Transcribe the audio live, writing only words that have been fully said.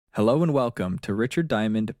Hello and welcome to Richard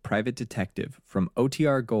Diamond, Private Detective from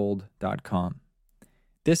OTRGold.com.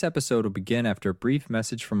 This episode will begin after a brief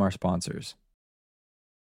message from our sponsors.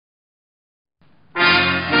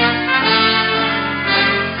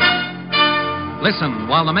 Listen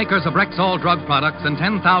while the makers of Rexall drug products and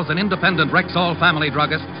 10,000 independent Rexall family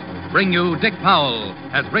druggists bring you Dick Powell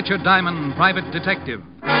as Richard Diamond, Private Detective.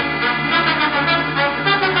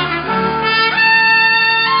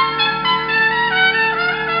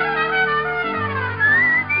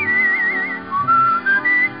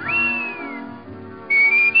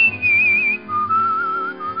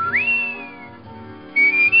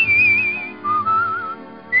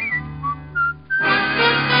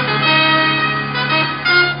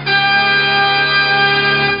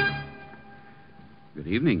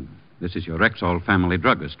 This is your Rexall family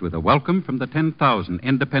druggist with a welcome from the 10,000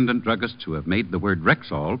 independent druggists who have made the word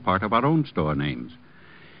Rexall part of our own store names.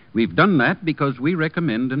 We've done that because we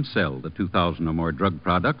recommend and sell the 2,000 or more drug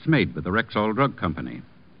products made with the Rexall Drug Company.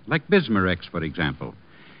 Like Bismarex, for example.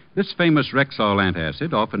 This famous Rexall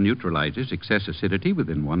antacid often neutralizes excess acidity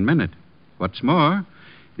within 1 minute. What's more,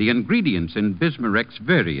 the ingredients in Bismarex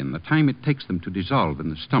vary in the time it takes them to dissolve in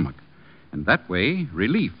the stomach. And that way,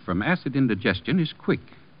 relief from acid indigestion is quick,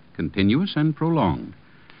 continuous, and prolonged.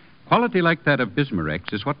 Quality like that of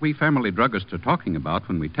Bismarex is what we family druggists are talking about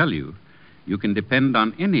when we tell you you can depend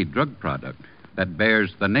on any drug product that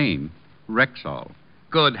bears the name Rexall.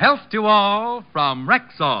 Good health to all from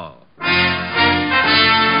Rexall.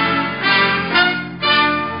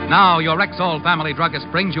 Now your Rexall family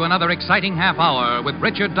druggist brings you another exciting half hour with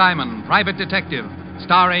Richard Diamond, Private Detective,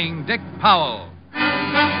 starring Dick Powell.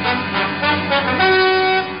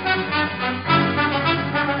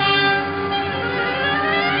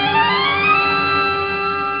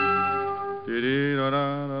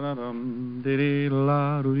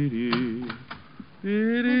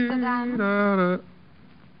 Mr. Diamond?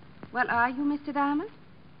 Well, are you Mr. Diamond?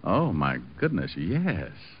 Oh, my goodness,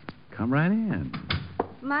 yes. Come right in.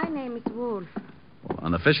 My name is Wolf. Well,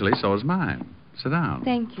 unofficially, so is mine. Sit down.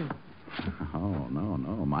 Thank you. Oh, no,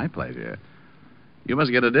 my pleasure. You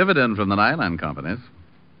must get a dividend from the nylon companies.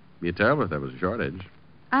 Be terrible if there was a shortage.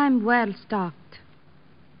 I'm well stocked.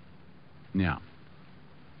 Yeah.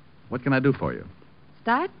 What can I do for you?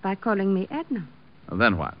 Start by calling me Edna.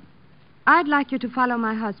 Then what? I'd like you to follow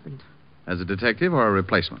my husband. As a detective or a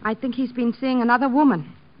replacement? I think he's been seeing another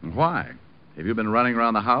woman. Why? Have you been running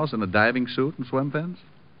around the house in a diving suit and swim fins?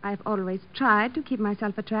 I've always tried to keep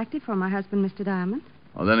myself attractive for my husband, Mr. Diamond.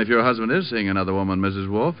 Well, then if your husband is seeing another woman, Mrs.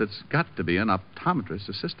 Wolf, it's got to be an optometrist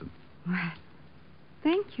assistant. Well,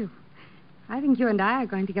 thank you. I think you and I are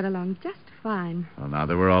going to get along just fine. Well, now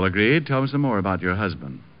that we're all agreed, tell me some more about your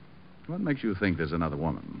husband. What makes you think there's another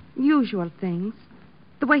woman? Usual things.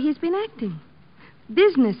 The way he's been acting.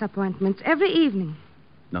 Business appointments every evening.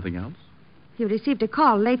 Nothing else? He received a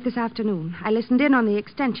call late this afternoon. I listened in on the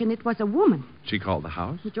extension. It was a woman. She called the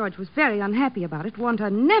house? George was very unhappy about it, warned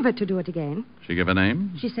her never to do it again. She give a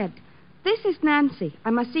name? She said, "This is Nancy.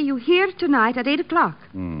 I must see you here tonight at 8 o'clock.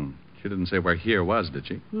 She didn't say where here was, did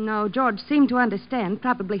she? No, George seemed to understand.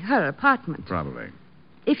 Probably her apartment. Probably.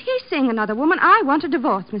 If he's seeing another woman, I want a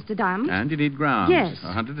divorce, Mr. Diamond. And you need grounds. Yes.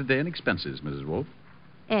 100 a day in expenses, Mrs. Wolf.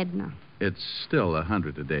 Edna. It's still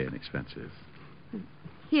 100 a day in expenses.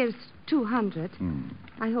 Here's 200.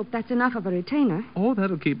 I hope that's enough of a retainer. Oh,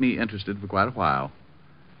 that'll keep me interested for quite a while.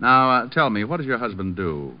 Now, tell me, what does your husband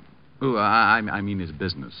do? I mean his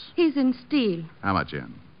business. He's in steel. How much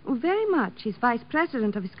in? Oh, very much. He's vice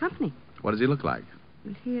president of his company. What does he look like?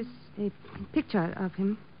 Well, here's a picture of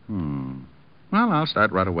him. Well, I'll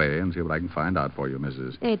start right away and see what I can find out for you,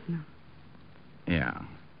 Mrs. Edna. Yeah.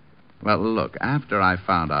 Well, look, after I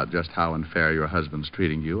found out just how unfair your husband's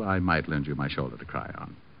treating you, I might lend you my shoulder to cry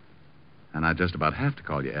on. And I'd just about have to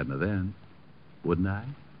call you Edna then, wouldn't I?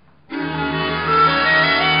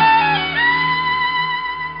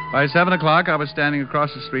 By 7 o'clock, I was standing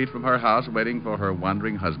across the street from her house waiting for her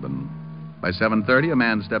wandering husband. By 7:30, a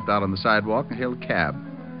man stepped out on the sidewalk and hailed a cab.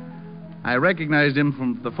 I recognized him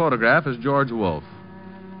from the photograph as George Wolf,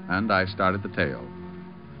 and I started the tale,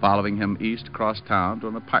 following him east across town to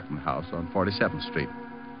an apartment house on 47th Street.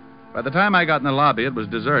 By the time I got in the lobby, it was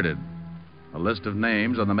deserted. A list of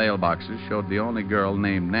names on the mailboxes showed the only girl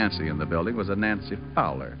named Nancy in the building was a Nancy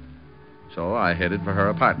Fowler. So I headed for her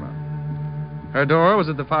apartment. Her door was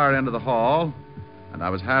at the far end of the hall, and I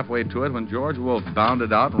was halfway to it when George Wolf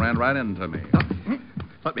bounded out and ran right into me.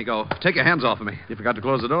 Let me go. Take your hands off of me. You forgot to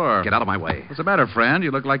close the door. Get out of my way. What's the matter, friend?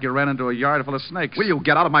 You look like you ran into a yard full of snakes. Will you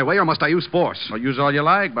get out of my way, or must I use force? Well, use all you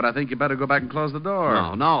like, but I think you better go back and close the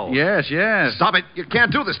door. No. Yes. Stop it. You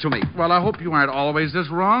can't do this to me. Well, I hope you aren't always this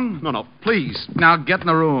wrong. No, please. Now get in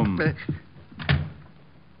the room.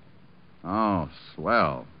 Oh,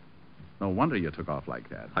 swell. No wonder you took off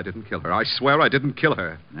like that. I didn't kill her. I swear I didn't kill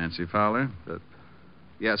her. Nancy Fowler?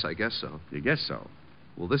 Yes, I guess so. You guess so.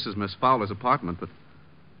 Well, this is Miss Fowler's apartment, but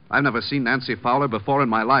I've never seen Nancy Fowler before in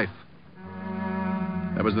my life.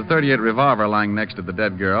 There was the .38 revolver lying next to the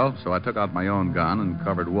dead girl, so I took out my own gun and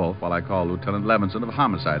covered Wolf while I called Lieutenant Levinson of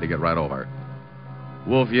homicide to get right over.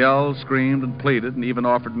 Wolf yelled, screamed, and pleaded, and even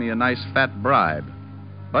offered me a nice fat bribe.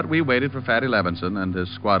 But we waited for Fatty Levinson and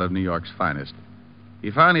his squad of New York's finest.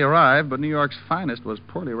 He finally arrived, but New York's finest was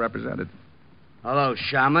poorly represented. Hello,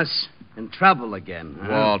 Shamus. In trouble again, huh?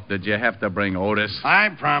 Walt, did you have to bring Otis? I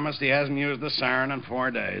promised he hasn't used the siren in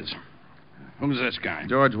 4 days. Who's this guy?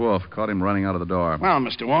 George Wolf. Caught him running out of the door. Well,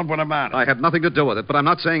 Mr. Walt, what about it? I had nothing to do with it, but I'm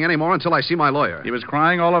not saying any more until I see my lawyer. He was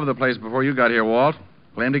crying all over the place before you got here, Walt.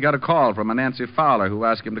 Claimed he got a call from a Nancy Fowler who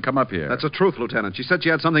asked him to come up here. That's the truth, Lieutenant. She said she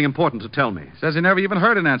had something important to tell me. Says he never even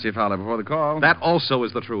heard of Nancy Fowler before the call. That also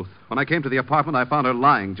is the truth. When I came to the apartment, I found her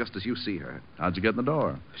lying just as you see her. How'd you get in the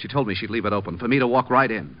door? She told me she'd leave it open for me to walk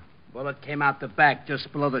right in. Bullet came out the back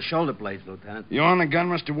just below the shoulder blades, Lieutenant. You on the gun,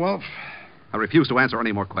 Mr. Wolf? I refuse to answer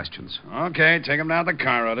any more questions. Okay, take him down to the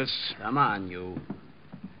car, Otis. Come on, you.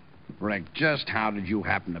 Rick, just how did you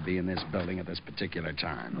happen to be in this building at this particular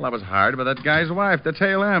time? Well, I was hired by that guy's wife to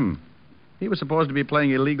tail him. He was supposed to be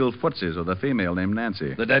playing illegal footsies with a female named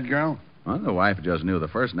Nancy. The dead girl? Well, the wife just knew the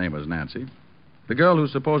first name was Nancy. The girl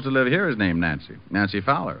who's supposed to live here is named Nancy. Nancy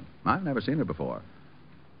Fowler. I've never seen her before.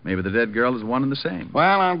 Maybe the dead girl is one and the same.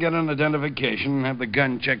 Well, I'll get an identification and have the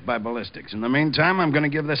gun checked by ballistics. In the meantime, I'm going to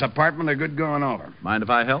give this apartment a good going over. Mind if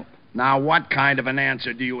I help? Now, what kind of an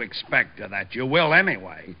answer do you expect to that? You will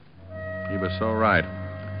anyway. He was so right.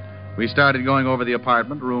 We started going over the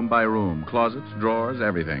apartment room by room, closets, drawers,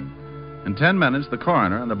 everything. In 10 minutes, the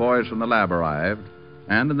coroner and the boys from the lab arrived,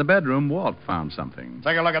 and in the bedroom, Walt found something.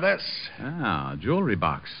 Take a look at this. Ah, a jewelry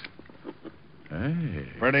box. Hey.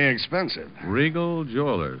 Pretty expensive. Regal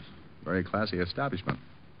Jewelers. Very classy establishment.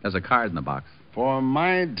 There's a card in the box. For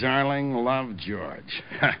my darling love, George.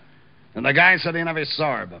 And the guy said he never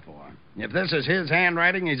saw her before. If this is his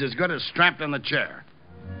handwriting, he's as good as strapped in the chair.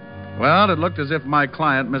 Well, it looked as if my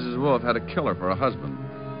client, Mrs. Wolf, had a killer for a husband.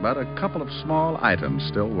 But a couple of small items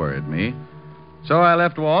still worried me. So I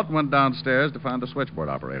left Walt and went downstairs to find the switchboard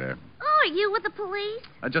operator. Oh, are you with the police?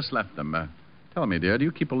 I just left them. Tell me, dear, do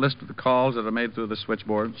you keep a list of the calls that are made through the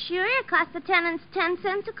switchboard? Sure, it costs the tenants 10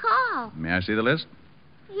 cents a call. May I see the list?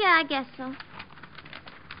 Yeah, I guess so.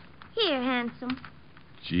 Here, handsome.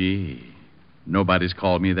 Gee, nobody's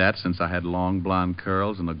called me that since I had long blonde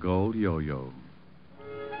curls and a gold yo-yo.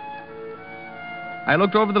 I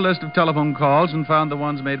looked over the list of telephone calls and found the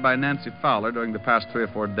ones made by Nancy Fowler during the past 3 or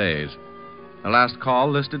 4 days. The last call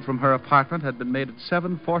listed from her apartment had been made at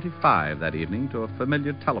 7:45 that evening to a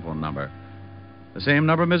familiar telephone number. The same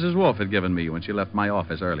number Mrs. Wolf had given me when she left my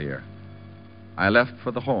office earlier. I left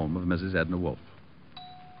for the home of Mrs. Edna Wolf.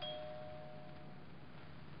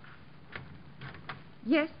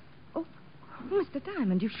 Yes? Oh, Mr.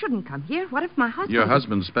 Diamond, you shouldn't come here. What if my husband... Your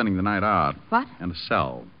husband's spending the night out. What? In a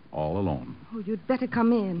cell, all alone. Oh, you'd better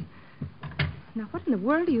come in. Now, what in the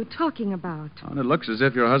world are you talking about? Oh, and it looks as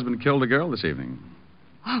if your husband killed a girl this evening.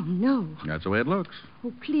 Oh, no. That's the way it looks.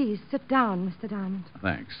 Oh, please, sit down, Mr. Diamond.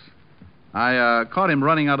 Thanks. I caught him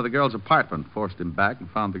running out of the girl's apartment, forced him back, and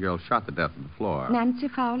found the girl shot to death on the floor. Nancy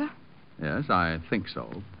Fowler? Yes, I think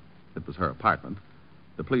so. It was her apartment.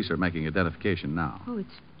 The police are making identification now. Oh,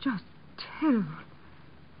 it's just terrible.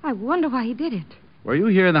 I wonder why he did it. Were you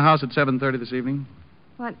here in the house at 7:30 this evening?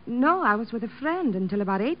 Well, no, I was with a friend until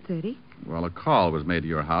about 8:30. Well, a call was made to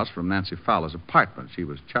your house from Nancy Fowler's apartment. She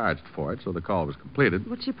was charged for it, so the call was completed.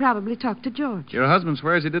 Well, she probably talked to George. Your husband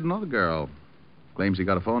swears he didn't know the girl. Claims he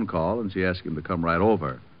got a phone call, and she asked him to come right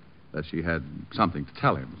over. That she had something to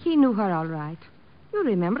tell him. He knew her all right. You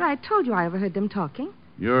remember, I told you I overheard them talking.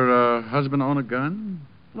 Your husband own a gun?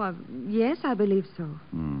 Well, yes, I believe so.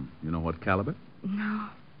 You know what caliber? No,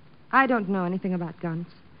 I don't know anything about guns.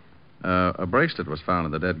 A bracelet was found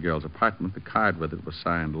in the dead girl's apartment. The card with it was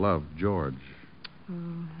signed Love, George.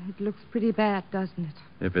 Oh, it looks pretty bad, doesn't it?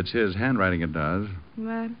 If it's his handwriting, it does.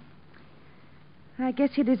 Well, I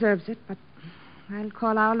guess he deserves it, but I'll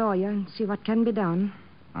call our lawyer and see what can be done.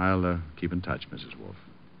 I'll keep in touch, Mrs. Wolf.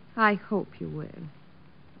 I hope you will.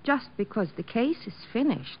 just because the case is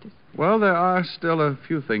finished. Well, there are still a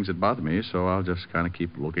few things that bother me, so I'll just kind of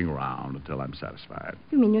keep looking around until I'm satisfied.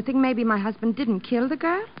 You mean you think maybe my husband didn't kill the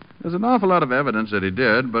girl? There's an awful lot of evidence that he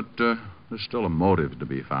did, but there's still a motive to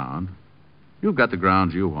be found. You've got the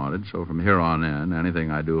grounds you wanted, so from here on in,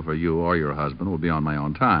 anything I do for you or your husband will be on my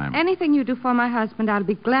own time. Anything you do for my husband, I'll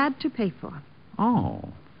be glad to pay for. Oh,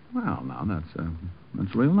 well, now,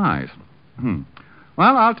 that's real nice.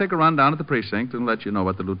 Well, I'll take a run down at the precinct and let you know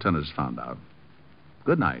what the lieutenant has found out.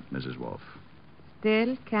 Good night, Mrs. Wolf.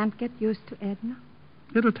 Still can't get used to Edna?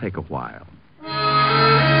 It'll take a while.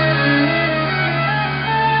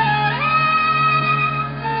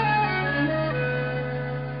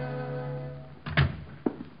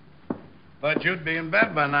 Thought you'd be in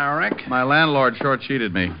bed by now, Rick. My landlord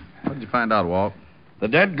short-sheeted me. What did you find out, Walt? The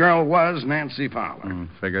dead girl was Nancy Fowler.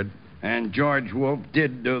 Figured. And George Wolf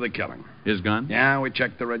did do the killing. His gun? Yeah, we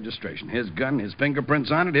checked the registration. His gun, his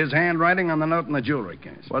fingerprints on it, his handwriting on the note in the jewelry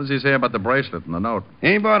case. What does he say about the bracelet and the note?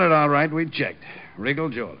 He bought it all right. We checked. Regal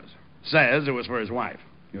Jewelers. Says it was for his wife.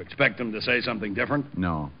 You expect him to say something different?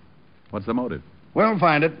 No. What's the motive? We'll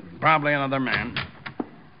find it. Probably another man.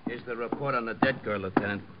 Here's the report on the dead girl,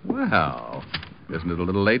 Lieutenant. Well, isn't it a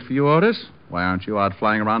little late for you, Otis? Why aren't you out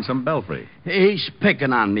flying around some belfry? He's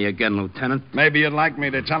picking on me again, Lieutenant. Maybe you'd like me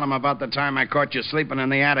to tell him about the time I caught you sleeping in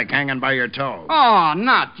the attic hanging by your toe. Oh,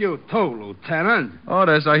 not you too, Lieutenant.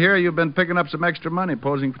 Otis, I hear you've been picking up some extra money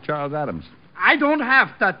posing for Charles Adams. I don't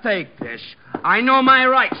have to take this. I know my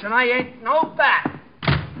rights, and I ain't no bat.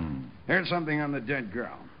 Here's something on the dead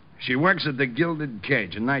girl. She works at the Gilded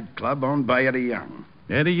Cage, a nightclub owned by Eddie Young.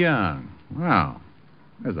 Eddie Young. Wow.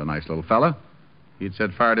 There's a nice little fella. He'd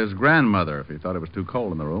set fire to his grandmother if he thought it was too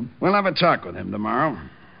cold in the room. We'll have a talk with him tomorrow.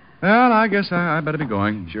 Well, I guess I better be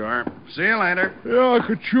going. Sure. See you later. Yeah, I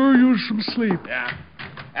could sure use some sleep. Yeah.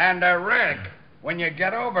 And, Rick, when you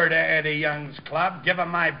get over to Eddie Young's club, give him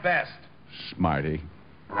my best. Smarty.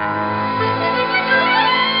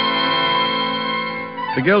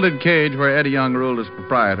 The Gilded Cage, where Eddie Young ruled as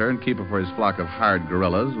proprietor and keeper for his flock of hired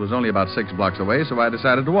gorillas, was only about 6 blocks away, so I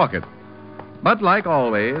decided to walk it. But like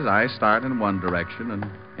always, I start in one direction and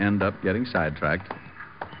end up getting sidetracked.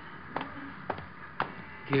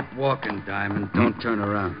 Keep walking, Diamond. Don't turn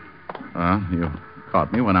around. You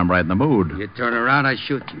caught me when I'm right in the mood. You turn around, I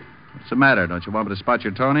shoot you. What's the matter? Don't you want me to spot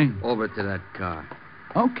your Tony? Over to that car.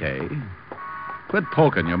 Okay. Quit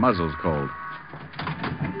poking. Your muzzle's cold.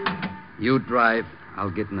 You drive.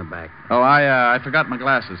 I'll get in the back. Oh, I forgot my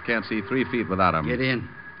glasses. Can't see 3 feet without them. Get in.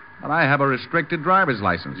 But I have a restricted driver's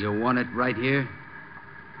license. You want it right here?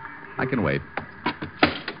 I can wait.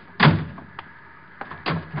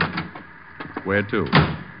 Where to?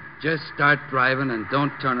 Just start driving and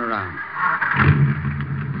don't turn around.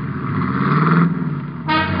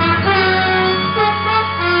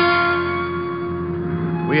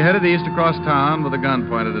 We headed east across town with a gun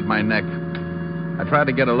pointed at my neck. I tried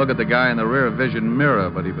to get a look at the guy in the rear vision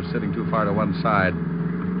mirror, but he was sitting too far to one side.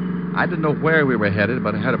 I didn't know where we were headed,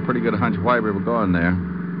 but I had a pretty good hunch why we were going there.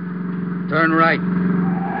 Turn right.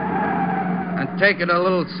 And take it a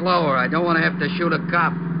little slower. I don't want to have to shoot a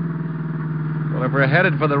cop. Well, if we're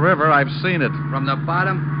headed for the river, I've seen it. From the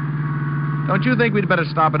bottom? Don't you think we'd better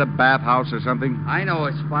stop at a bathhouse or something? I know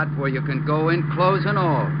a spot where you can go in, clothes and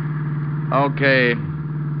all. Okay.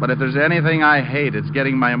 But if there's anything I hate, it's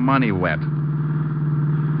getting my money wet.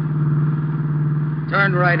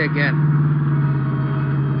 Turn right again.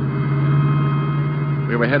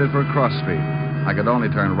 We were headed for a cross street. I could only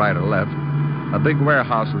turn right or left. A big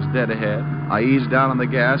warehouse was dead ahead. I eased down on the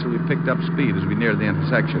gas, and we picked up speed as we neared the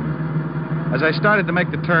intersection. As I started to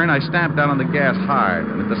make the turn, I stamped down on the gas hard,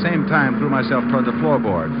 and at the same time threw myself toward the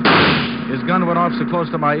floorboard. His gun went off so close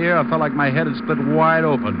to my ear, I felt like my head had split wide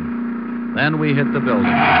open. Then we hit the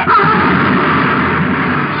building.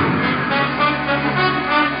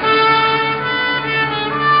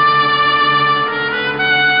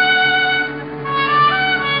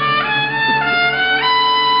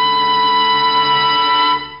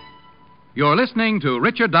 You're listening to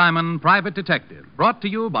Richard Diamond, Private Detective, brought to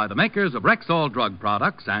you by the makers of Rexall Drug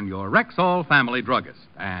Products and your Rexall family druggist.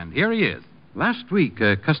 And here he is. Last week,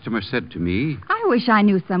 a customer said to me, I wish I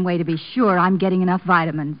knew some way to be sure I'm getting enough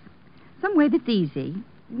vitamins. Some way that's easy.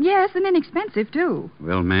 Yes, and inexpensive, too.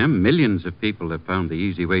 well, ma'am, millions of people have found the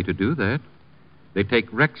easy way to do that. They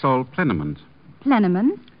take Rexall Plenamins.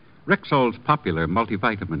 Plenamins? Rexall's popular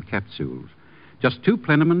multivitamin capsules. Just 2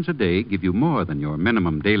 Plenamins a day give you more than your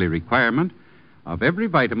minimum daily requirement of every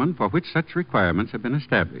vitamin for which such requirements have been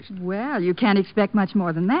established. Well, you can't expect much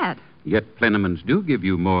more than that. Yet Plenamins do give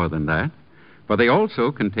you more than that, for they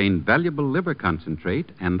also contain valuable liver concentrate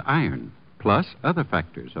and iron. plus other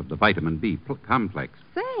factors of the vitamin B complex.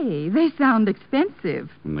 Say, they sound expensive.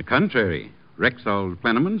 On the contrary, Rexall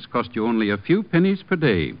Plenamins cost you only a few pennies per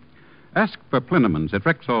day. Ask for Plenamins at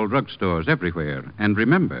Rexall drugstores everywhere. And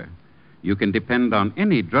remember, you can depend on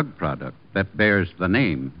any drug product that bears the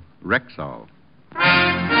name Rexall.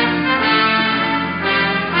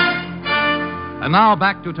 And now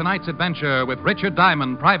back to tonight's adventure with Richard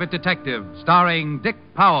Diamond, Private Detective, starring Dick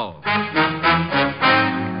Powell.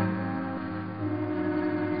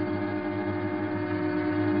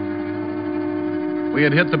 We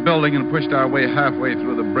had hit the building and pushed our way halfway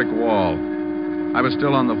through the brick wall. I was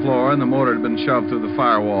still on the floor, and the motor had been shoved through the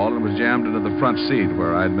firewall and was jammed into the front seat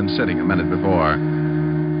where I had been sitting a minute before.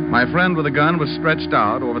 My friend with the gun was stretched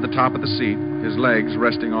out over the top of the seat, his legs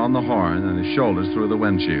resting on the horn and his shoulders through the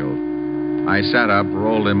windshield. I sat up,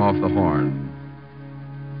 rolled him off the horn.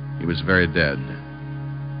 He was very dead.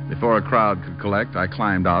 Before a crowd could collect, I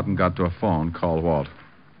climbed out and got to a phone, called Walt.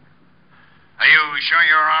 Are you sure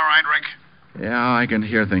you're all right, Rick? Yeah, I can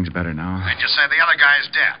hear things better now. They just say the other guy's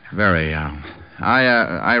dead. Very,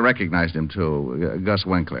 I recognized him, too. Gus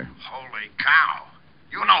Winkler. Holy cow.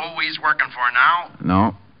 You know who he's working for now?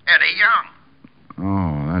 No? Eddie Young.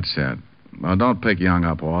 Oh, that's it. Well, don't pick Young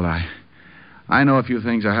up, Walt. I know a few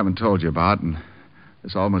things I haven't told you about, and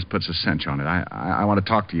this almost puts a cinch on it. I want to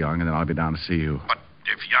talk to Young, and then I'll be down to see you. But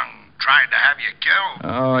if Young tried to have you killed...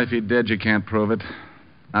 Oh, if he did, you can't prove it.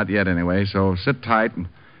 Not yet, anyway, so sit tight, and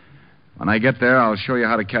when I get there, I'll show you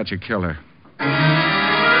how to catch a killer.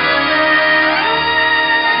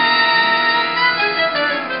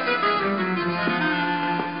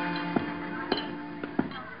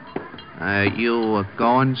 You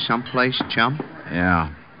going someplace, chum?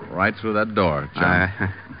 Yeah, right through that door, chum.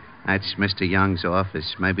 That's Mr. Young's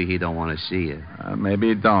office. Maybe he don't want to see you. Maybe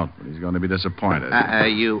he don't, but he's going to be disappointed.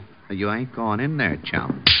 You ain't going in there,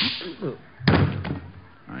 chum.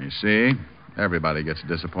 Now, you see, everybody gets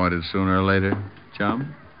disappointed sooner or later,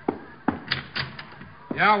 chum.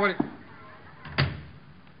 Yeah, what...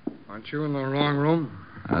 Aren't you in the wrong room?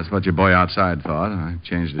 That's what your boy outside thought. I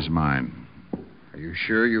changed his mind. Are you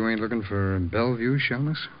sure you ain't looking for Bellevue,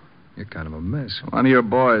 Shamus? You're kind of a mess. One of your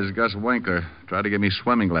boys, Gus Winkler, tried to give me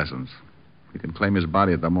swimming lessons. He can claim his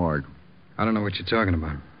body at the morgue. I don't know what you're talking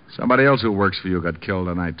about. Somebody else who works for you got killed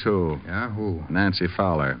tonight, too. Yeah, who? Nancy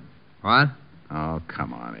Fowler. What? Oh,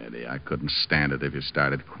 come on, Eddie. I couldn't stand it if you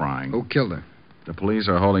started crying. Who killed her? The police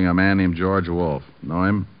are holding a man named George Wolf. Know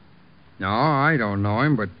him? No, I don't know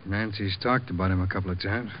him, but Nancy's talked about him a couple of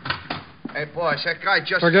times. Hey, boss, that guy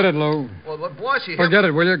just... Forget it, Lou. Well, boss, he... Forget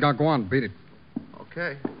it, will you? Go on, beat it.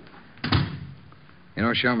 Okay. You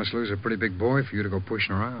know, Shamus Lou's a pretty big boy for you to go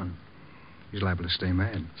pushing around. He's liable to stay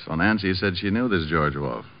mad. So Nancy said she knew this George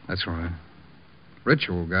Wolf. That's right.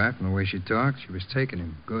 Ritual guy, from the way she talked, she was taking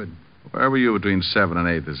him good. Where were you between 7 and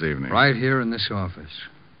 8 this evening? Right here in this office.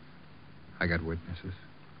 I got witnesses.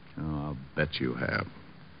 Oh, I'll bet you have.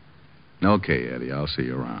 Okay, Eddie, I'll see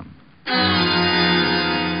you around.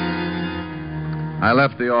 I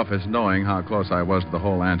left the office knowing how close I was to the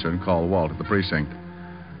whole answer and called Walt at the precinct.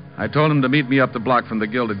 I told him to meet me up the block from the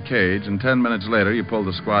Gilded Cage, and 10 minutes later, he pulled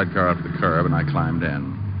the squad car up to the curb, and I climbed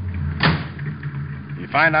in. You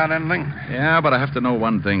find out anything? Yeah, but I have to know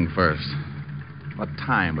one thing first. What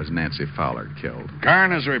time was Nancy Fowler killed?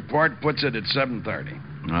 Coroner's report puts it at 7:30.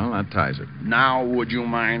 Well, that ties it. Now, would you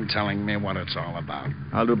mind telling me what it's all about?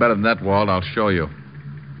 I'll do better than that, Walt. I'll show you.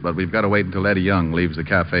 But we've got to wait until Eddie Young leaves the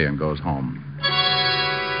cafe and goes home.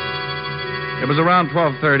 It was around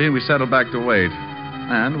 12:30, and we settled back to wait.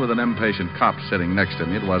 And with an impatient cop sitting next to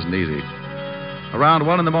me, it wasn't easy. Around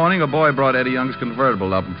 1 in the morning, a boy brought Eddie Young's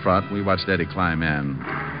convertible up in front. We watched Eddie climb in.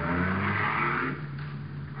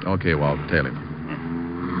 Okay, Walt, tail him.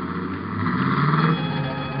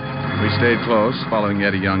 We stayed close, following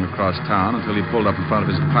Eddie Young across town until he pulled up in front of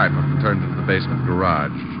his apartment and turned into the basement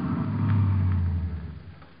garage.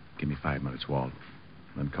 Give me 5 minutes, Walt.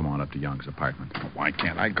 Then come on up to Young's apartment. Why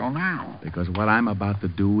can't I go now? Because what I'm about to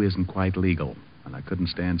do isn't quite legal, and I couldn't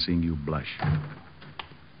stand seeing you blush.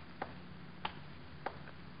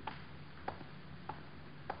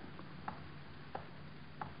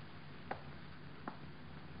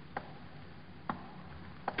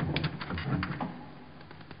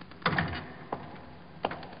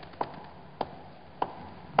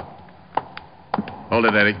 Hold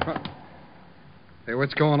it, Eddie. Hey,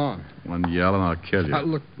 what's going on? One yell and I'll kill you.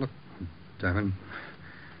 Look. Devin.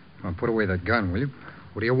 Come on, put away that gun, will you?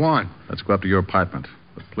 What do you want? Let's go up to your apartment.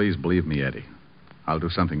 But please believe me, Eddie. I'll do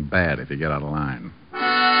something bad if you get out of line.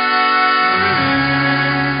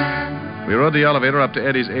 We rode the elevator up to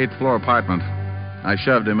Eddie's 8th floor apartment. I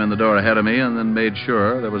shoved him in the door ahead of me and then made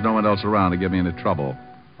sure there was no one else around to give me any trouble.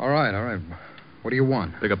 All right. What do you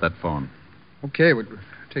want? Pick up that phone. Okay, but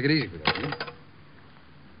take it easy with that, will you?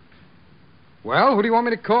 Well, who do you want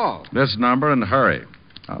me to call? This number and hurry.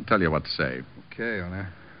 I'll tell you what to say. Okay, well,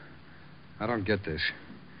 I don't get this.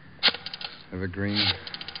 Evergreen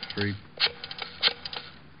Street.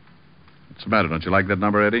 What's the matter? Don't you like that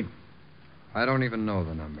number, Eddie? I don't even know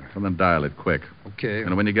the number. Well, then dial it quick. Okay.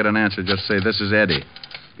 And when you get an answer, just say, "This is Eddie.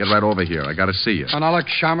 Get right over here. I got to see you." And I'll look,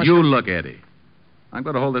 Shamus. You look, Eddie. I'm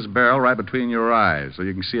going to hold this barrel right between your eyes so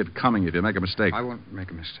you can see it coming if you make a mistake. I won't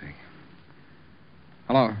make a mistake.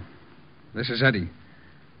 Hello. This is Eddie.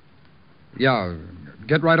 Yeah,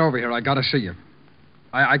 get right over here. I got to see you.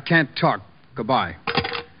 I can't talk. Goodbye.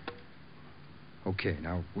 Okay,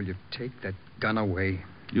 now, will you take that gun away?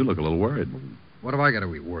 You look a little worried. What have I got to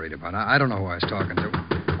be worried about? I don't know who I was talking to.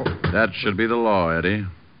 Oh. That should be the law, Eddie.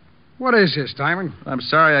 What is this, Diamond? I'm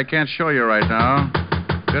sorry I can't show you right now.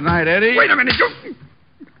 Good night, Eddie. Wait a minute.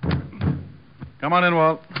 Come on in,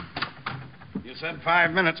 Walt. You said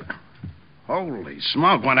 5 minutes. Holy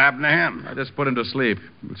smoke, what happened to him? I just put him to sleep.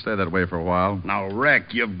 He'll stay that way for a while. Now, Rick,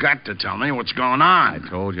 you've got to tell me what's going on. I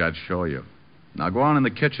told you I'd show you. Now go on in the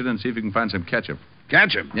kitchen and see if you can find some ketchup.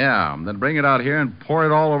 Ketchup? Yeah, then bring it out here and pour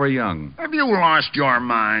it all over Young. Have you lost your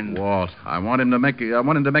mind? Walt, I want him to make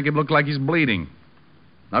him look like he's bleeding.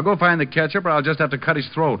 Now go find the ketchup or I'll just have to cut his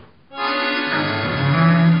throat.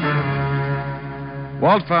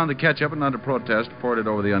 Walt found the ketchup and under protest poured it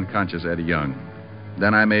over the unconscious Eddie Young.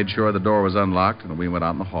 Then I made sure the door was unlocked and we went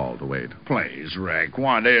out in the hall to wait. Please, Rick,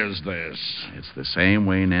 what is this? It's the same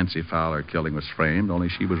way Nancy Fowler killing was framed, only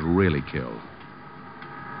she was really killed.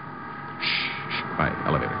 Shh. Right,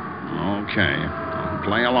 elevator. Okay. I'll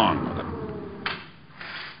play along with it.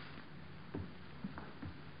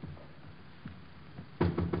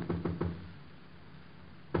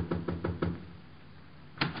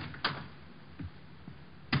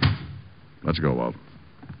 Let's go, Walt.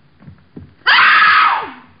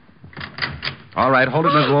 All right, hold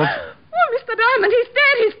it, Miss Wolf. Oh, Mr. Diamond, he's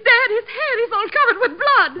dead. He's dead. His hair is all covered with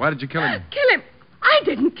blood. Why did you kill him? Kill him? I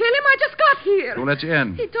didn't kill him. I just got here. Who let you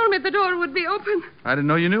in? He told me the door would be open. I didn't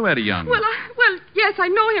know you knew Eddie Young. Well, yes, I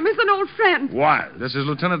know him. He's an old friend. What? This is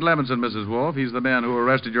Lieutenant Levinson, Mrs. Wolf. He's the man who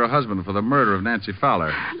arrested your husband for the murder of Nancy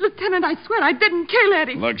Fowler. Lieutenant, I swear I didn't kill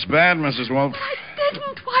Eddie. Looks bad, Mrs. Wolf. I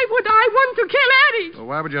didn't. Why would I want to kill Eddie? Well,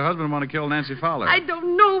 why would your husband want to kill Nancy Fowler? I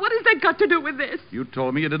don't know. What has that got to do with this? You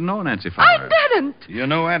told me you didn't know Nancy Fowler. I didn't. You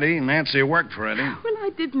know Eddie. Nancy worked for Eddie. Well,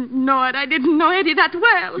 I didn't know it. I didn't know Eddie that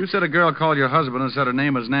well. You said a girl called your husband and said her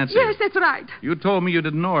name was Nancy. Yes, that's right. You told me you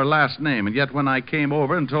didn't know her last name, and yet when I came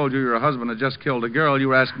over and told you your husband had just killed a girl,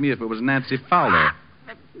 you asked me if it was Nancy Fowler.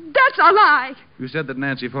 That's a lie. You said that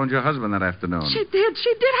Nancy phoned your husband that afternoon. She did.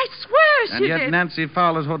 I swear and she yet did. Nancy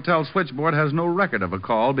Fowler's hotel switchboard has no record of a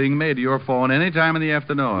call being made to your phone any time in the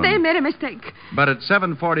afternoon. They made a mistake. But at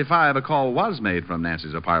 7:45, a call was made from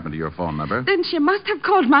Nancy's apartment to your phone number. Then she must have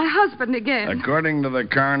called my husband again. According to the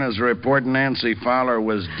coroner's report, Nancy Fowler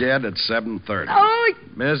was dead at 7:30. Oh,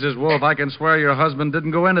 Mrs. Wolf, I can swear your husband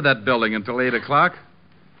didn't go into that building until 8 o'clock.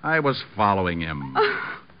 I was following him.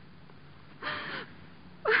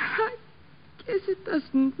 I guess it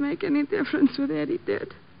doesn't make any difference with Eddie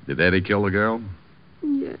dead. Did Eddie kill the girl?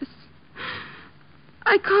 Yes.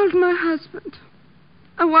 I called my husband.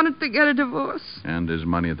 I wanted to get a divorce. And his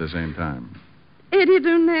money at the same time. Eddie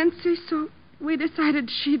knew Nancy, so we decided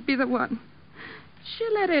she'd be the one. She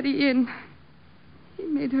let Eddie in. He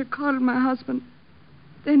made her call my husband.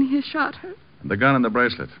 Then he shot her. The gun and the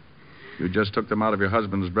bracelet. You just took them out of your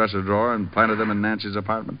husband's dresser drawer and planted them in Nancy's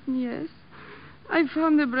apartment? Yes. I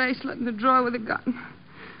found the bracelet in the drawer with the gun.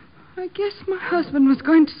 I guess my husband was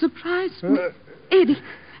going to surprise me. Eddie!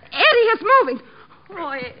 Eddie is moving! Oh,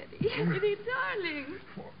 Eddie. Eddie, darling.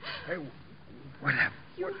 Hey, what happened?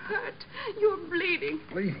 You're hurt. You're bleeding.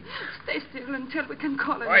 Bleeding? Stay still until we can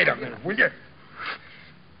call it. Wait a minute, will you?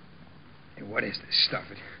 Hey, what is this stuff?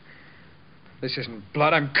 This isn't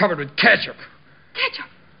blood. I'm covered with ketchup. Ketchup?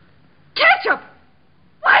 Ketchup?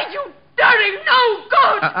 Why, you dirty no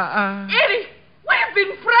good! Eddie, we've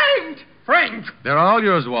been framed! Framed? They're all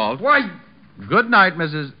yours, Walt. Why? Good night,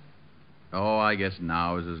 Mrs. Oh, I guess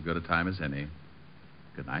now is as good a time as any.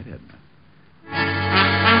 Good night, Edna.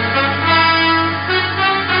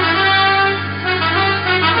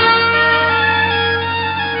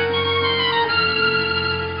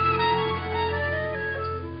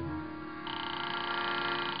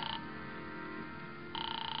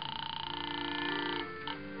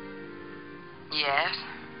 Yes?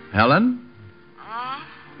 Helen?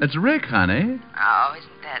 It's Rick, honey. Oh,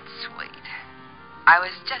 isn't that sweet? I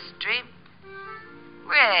was just dreaming.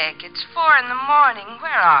 Rick, it's 4 a.m.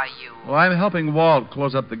 Where are you? Well, I'm helping Walt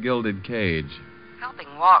close up the Gilded Cage. Helping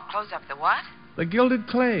Walt close up the what? The Gilded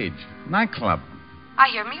Cage. Nightclub. I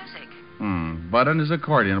hear music. Bud and his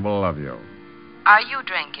accordion will love you. Are you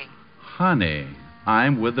drinking? Honey,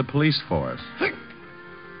 I'm with the police force.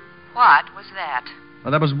 What was that?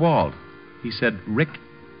 Well, that was Walt. He said, Rick.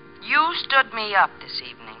 You stood me up this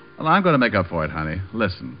evening. Well, I'm going to make up for it, honey.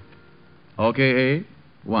 Listen. Okay, Abe?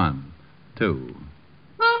 1, 2.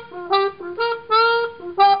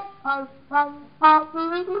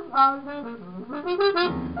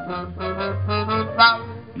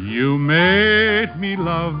 You made me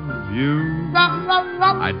love you.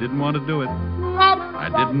 I didn't want to do it. I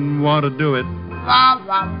didn't want to do it.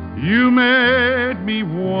 You made me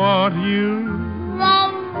want you.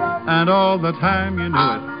 And all the time you knew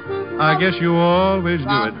it. I guess you always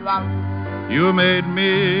knew it. You made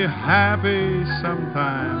me happy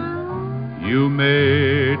sometime. You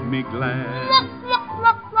made me glad.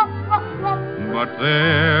 But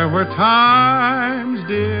there were times,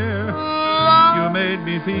 dear, you made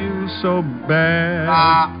me feel so bad.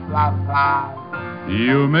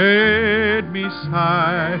 You made me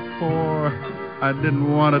sigh, for I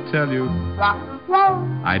didn't want to tell you.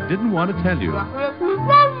 I didn't want to tell you.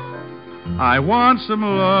 I want some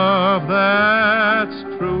love that's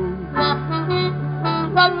true.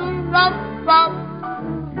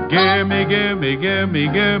 Give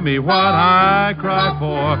me what I cry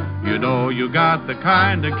for. You know you got the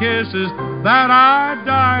kind of kisses that I'd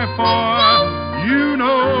die for. You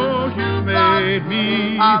know you made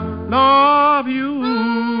me love you.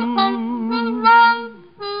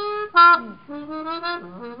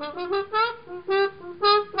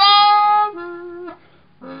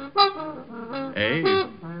 Abe?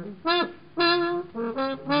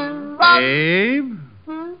 Abe?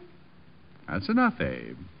 That's enough,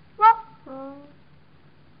 Abe.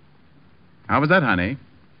 How was that, honey?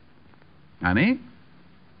 Honey?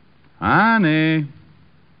 Honey?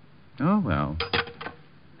 Oh, well.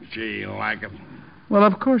 She like it? Well,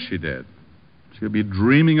 of course she did. She'll be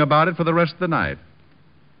dreaming about it for the rest of the night.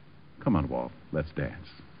 Come on, Walt. Let's dance.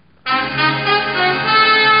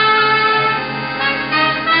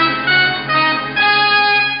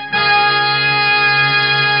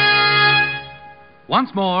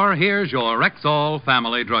 Once more, here's your Rexall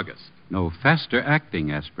family druggist. No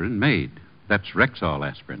faster-acting aspirin made. That's Rexall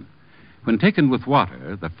aspirin. When taken with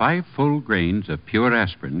water, the 5 full grains of pure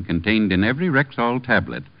aspirin contained in every Rexall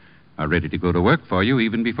tablet are ready to go to work for you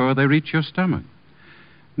even before they reach your stomach.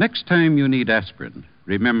 Next time you need aspirin,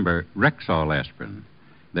 remember Rexall aspirin.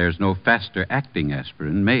 There's no faster-acting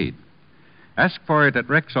aspirin made. Ask for it at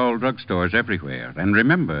Rexall drugstores everywhere. And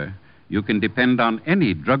remember, you can depend on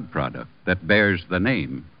any drug product that bears the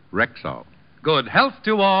name Rexall. Good health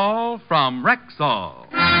to all from Rexall.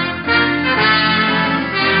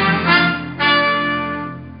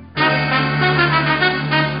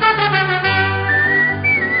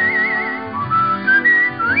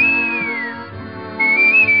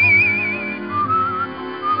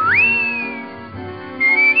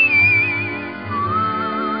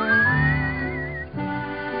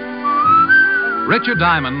 Richard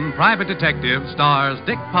Diamond, Private Detective, stars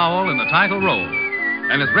Dick Powell in the title role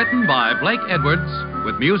and is written by Blake Edwards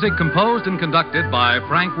with music composed and conducted by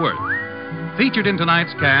Frank Worth. Featured in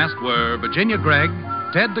tonight's cast were Virginia Gregg,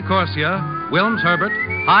 Ted DeCorsia, Wilms Herbert,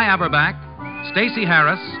 Hy Averback, Stacey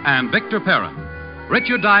Harris, and Victor Perrin.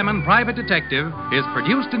 Richard Diamond, Private Detective is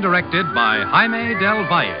produced and directed by Jaime Del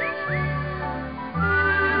Valle.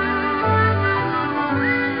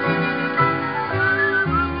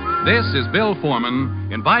 This is Bill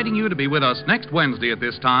Foreman inviting you to be with us next Wednesday at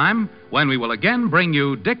this time when we will again bring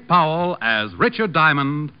you Dick Powell as Richard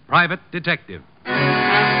Diamond, Private Detective.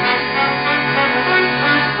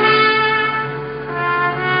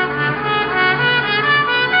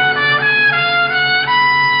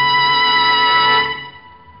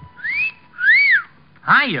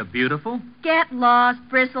 Hiya, beautiful. Get lost,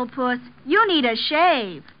 Bristlepuss. You need a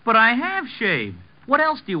shave. But I have shaved. What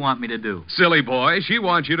else do you want me to do? Silly boy, she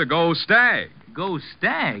wants you to go Stag. Go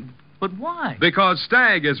Stag? But why? Because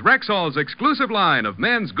Stag is Rexall's exclusive line of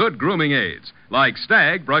men's good grooming aids, like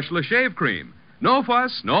Stag Brushless Shave Cream. No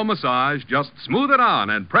fuss, no massage, just smooth it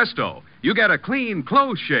on, and presto, you get a clean,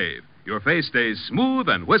 close shave. Your face stays smooth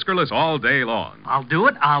and whiskerless all day long. I'll do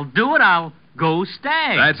it. I'll go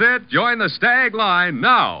Stag. That's it. Join the Stag line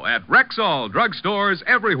now at Rexall drugstores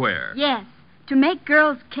everywhere. Yes, to make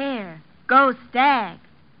girls care. Go Stag.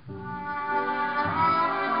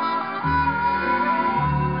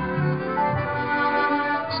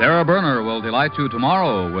 Sarah Berner will delight you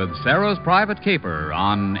tomorrow with Sarah's Private Caper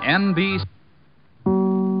on NBC.